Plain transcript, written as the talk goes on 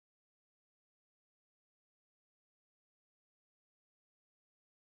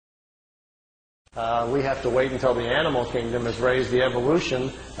We have to wait until the animal kingdom has raised the evolution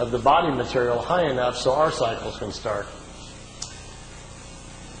of the body material high enough so our cycles can start.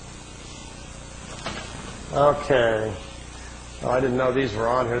 Okay. Oh, I didn't know these were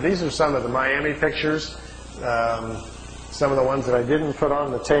on here. These are some of the Miami pictures. Some of the ones that I didn't put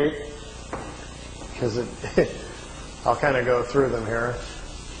on the tape, because I'll kind of go through them here.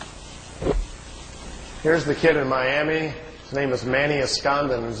 Here's the kid in Miami. His name is Manny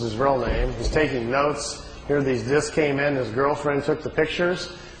Escondon, is his real name. He's taking notes. Here these discs came in. His girlfriend took the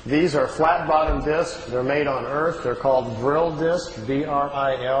pictures. These are flat-bottom discs. They're made on Earth. They're called Vril discs,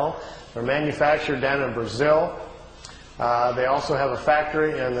 V-R-I-L. They're manufactured down in Brazil. They also have a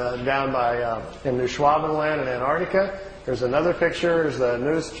factory down by in New Schwabenland in Antarctica. There's another picture as the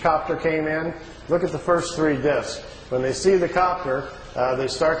news copter came in. Look at the first three discs. When they see the copter, they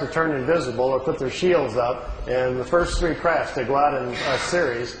start to turn invisible or put their shields up, and the first three crafts, they go out in a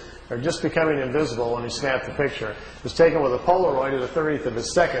series, are just becoming invisible when you snap the picture. It was taken with a Polaroid at a 30th of a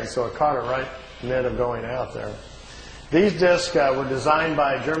second, so it caught it right in the end of going out there. These discs were designed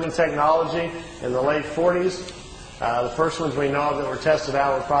by German technology in the late 40s. The first ones we know of that were tested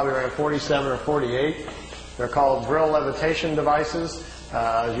out were probably around 47 or 48. They're called Vril levitation devices.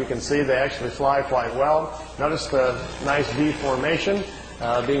 As you can see, they actually fly quite well. Notice the nice V formation.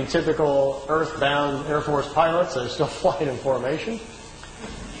 Being typical earthbound Air Force pilots, they're still flying in formation.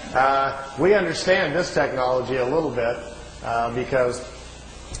 We understand this technology a little bit because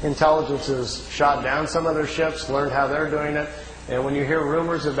intelligence has shot down some of their ships, learned how they're doing it. And when you hear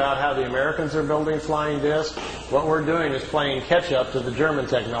rumors about how the Americans are building flying discs, what we're doing is playing catch-up to the German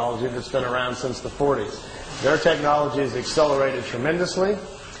technology that's been around since the 40s. Their technology has accelerated tremendously.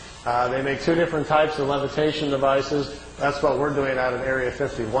 They make two different types of levitation devices. That's what we're doing out in Area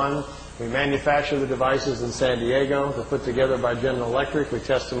 51. We manufacture the devices in San Diego. They're put together by General Electric. We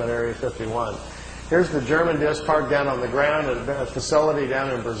test them at Area 51. Here's the German disc parked down on the ground at a facility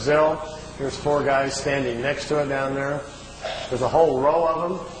down in Brazil. Here's four guys standing next to it down there. There's a whole row of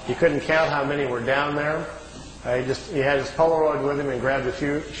them. He couldn't count how many were down there. He had his Polaroid with him and grabbed a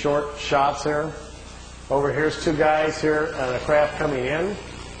few short shots here. Over here's two guys here on a craft coming in.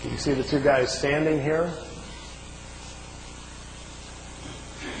 You can see the two guys standing here.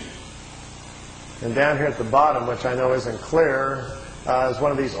 And down here at the bottom, which I know isn't clear, is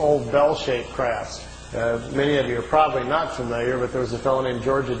one of these old bell-shaped crafts. Many of you are probably not familiar, but there was a fellow named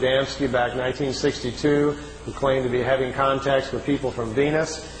George Adamski back in 1962 who claimed to be having contacts with people from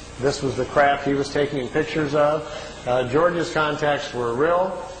Venus. This was the craft he was taking pictures of. George's contacts were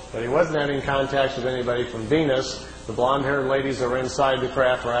real, but he wasn't having contacts with anybody from Venus. The blonde-haired ladies that were inside the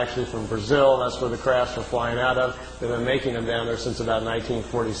craft were actually from Brazil. That's where the crafts were flying out of. They've been making them down there since about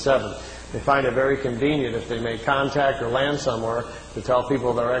 1947. They find it very convenient if they make contact or land somewhere to tell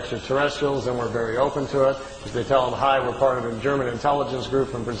people they're extraterrestrials, and we're very open to it. If they tell them, hi, we're part of a German intelligence group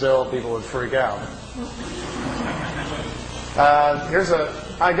from Brazil, people would freak out.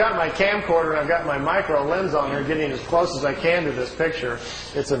 I got my camcorder, I've got my micro lens on here, getting as close as I can to this picture.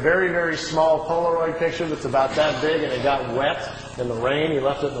 It's a very, very small Polaroid picture that's about that big, and it got wet in the rain. He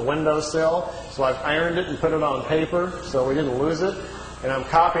left it in the windowsill, so I've ironed it and put it on paper so we didn't lose it. And I'm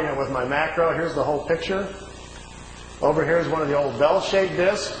copying it with my macro. Here's the whole picture. Over here is one of the old bell-shaped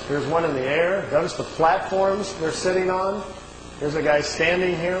discs. Here's one in the air. Notice the platforms they're sitting on. Here's a guy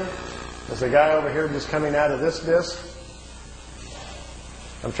standing here. There's a guy over here just coming out of this disc.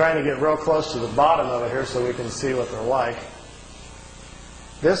 I'm trying to get real close to the bottom of it here so we can see what they're like.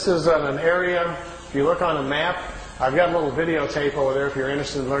 This is an area, if you look on a map, I've got a little videotape over there if you're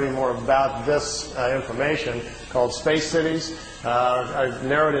interested in learning more about this information, called Space Cities. I've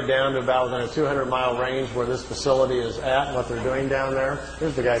narrowed it down to about within a 200-mile range where this facility is at and what they're doing down there.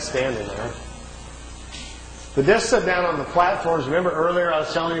 Here's the guy standing there. The discs sit down on the platforms. Remember earlier I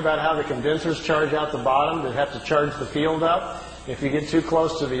was telling you about how the condensers charge out the bottom? They have to charge the field up. If you get too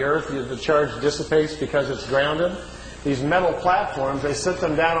close to the Earth, the charge dissipates because it's grounded. These metal platforms, they sit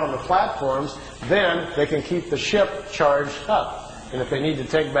them down on the platforms, then they can keep the ship charged up. And if they need to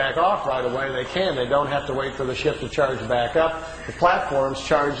take back off right away, they can. They don't have to wait for the ship to charge back up. The platforms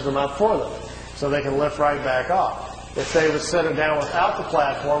charge them up for them, so they can lift right back off. If they would set it down without the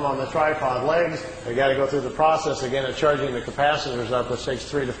platform on the tripod legs, they've got to go through the process again of charging the capacitors up, which takes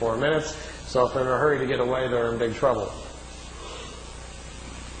 3 to 4 minutes. So if they're in a hurry to get away, they're in big trouble.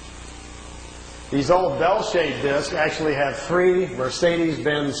 These old bell-shaped discs actually have 3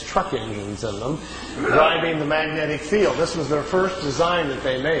 Mercedes-Benz truck engines in them, driving the magnetic field. This was their first design that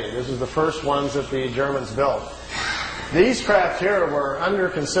they made. This was the first ones that the Germans built. These craft here were under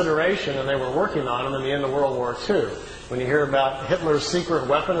consideration, and they were working on them in the end of World War II. When you hear about Hitler's secret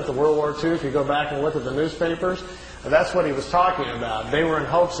weapon at the World War II, if you go back and look at the newspapers, that's what he was talking about. They were in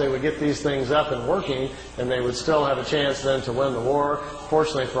hopes they would get these things up and working, and they would still have a chance then to win the war.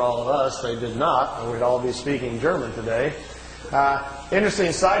 Fortunately for all of us, they did not, and we'd all be speaking German today.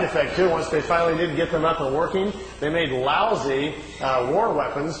 Interesting side effect, too, once they finally did get them up and working, they made lousy war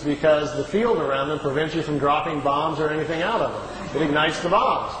weapons because the field around them prevents you from dropping bombs or anything out of them. It ignites the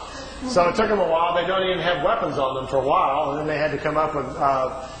bombs. So it took them a while. They don't even have weapons on them for a while, and then they had to come up with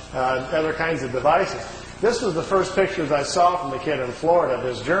other kinds of devices. This was the first pictures I saw from the kid in Florida of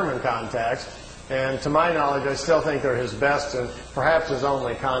his German contacts, and to my knowledge, I still think they're his best and perhaps his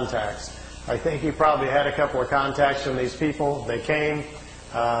only contacts. I think he probably had a couple of contacts from these people. They came,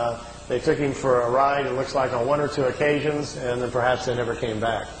 they took him for a ride, it looks like on one or two occasions, and then perhaps they never came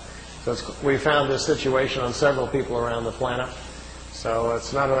back. So we found this situation on several people around the planet. So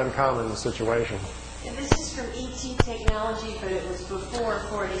it's not an uncommon situation. And this is from ET technology, but it was before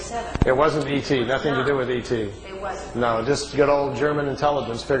 47. It wasn't ET, nothing to do with ET. It wasn't? No, just good old German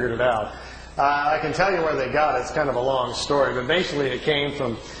intelligence figured it out. I can tell you where they got it. It's kind of a long story, but basically it came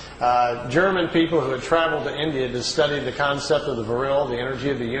from German people who had traveled to India to study the concept of the virile, the energy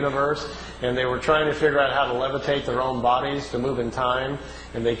of the universe, and they were trying to figure out how to levitate their own bodies to move in time.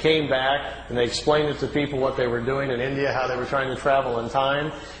 And they came back and they explained it to people what they were doing in India, how they were trying to travel in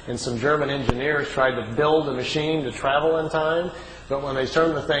time. And some German engineers tried to build a machine to travel in time. But when they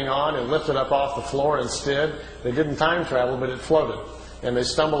turned the thing on and lifted up off the floor instead, they didn't time travel, but it floated. And they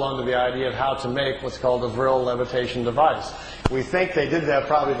stumbled onto the idea of how to make what's called a virile levitation device. We think they did that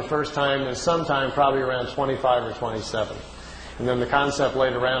probably the first time and sometime probably around 25 or 27. And then the concept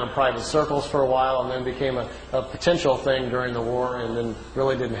laid around in private circles for a while and then became a potential thing during the war and then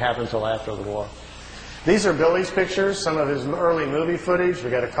really didn't happen until after the war. These are Billy's pictures, some of his early movie footage. We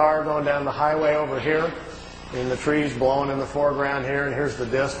got a car going down the highway over here and the trees blowing in the foreground here, and here's the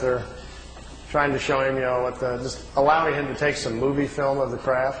disc. They're trying to show him, just allowing him to take some movie film of the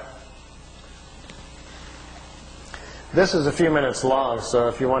craft. This is a few minutes long, so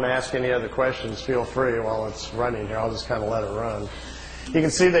if you want to ask any other questions, feel free while it's running here. I'll just kind of let it run. You can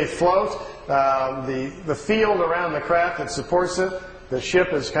see they float. The field around the craft that supports it, the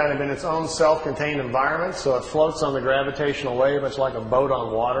ship is kind of in its own self-contained environment, so it floats on the gravitational wave. It's like a boat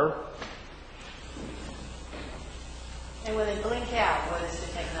on water. And when they blink out, what is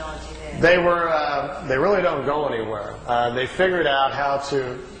the technology there? They really don't go anywhere. They figured out how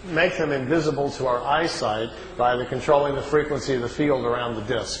to make them invisible to our eyesight by controlling the frequency of the field around the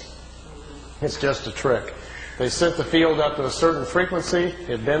disk. It's just a trick. They set the field up to a certain frequency.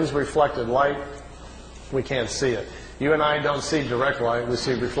 It bends reflected light. We can't see it. You and I don't see direct light. We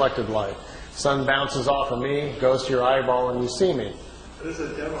see reflected light. Sun bounces off of me, goes to your eyeball, and you see me. This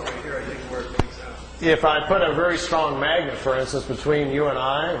is a demo right here, I think, where it blinks out. If I put a very strong magnet, for instance, between you and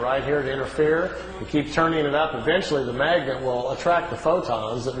I, right here to interfere, and keep turning it up, eventually the magnet will attract the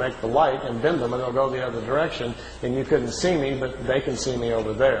photons that make the light and bend them, and they'll go the other direction, and you couldn't see me, but they can see me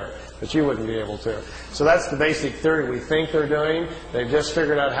over there. But you wouldn't be able to. So that's the basic theory we think they're doing. They've just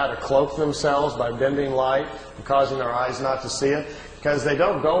figured out how to cloak themselves by bending light and causing our eyes not to see it. Because they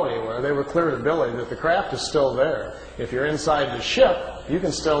don't go anywhere. They were clear to Billy that the craft is still there. If you're inside the ship, you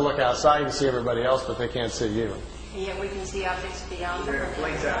can still look outside and see everybody else, but they can't see you. And yet we can see objects beyond them. There, it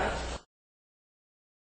blinks out.